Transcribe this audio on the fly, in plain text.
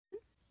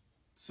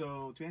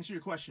So to answer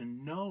your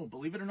question, no,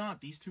 believe it or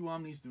not, these two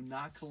Omnis do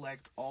not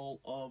collect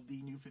all of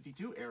the New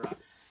 52 era.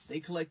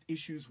 They collect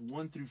issues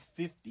 1 through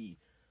 50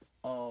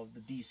 of the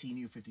DC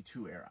New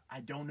 52 era. I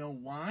don't know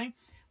why,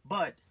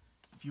 but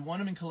if you want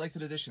them in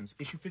collected editions,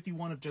 issue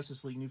 51 of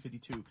Justice League New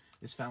 52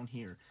 is found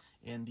here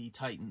in the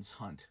Titans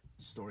Hunt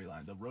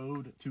storyline, The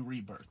Road to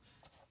Rebirth.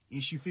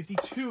 Issue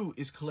 52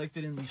 is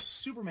collected in the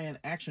Superman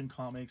Action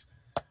Comics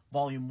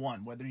Volume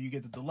 1. Whether you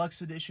get the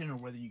deluxe edition or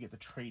whether you get the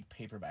trade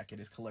paperback, it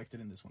is collected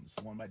in this one. This is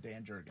the one by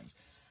Dan Jurgens.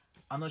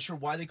 I'm not sure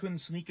why they couldn't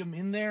sneak them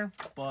in there,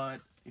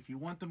 but if you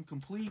want them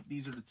complete,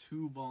 these are the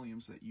two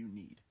volumes that you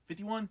need.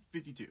 51,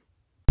 52.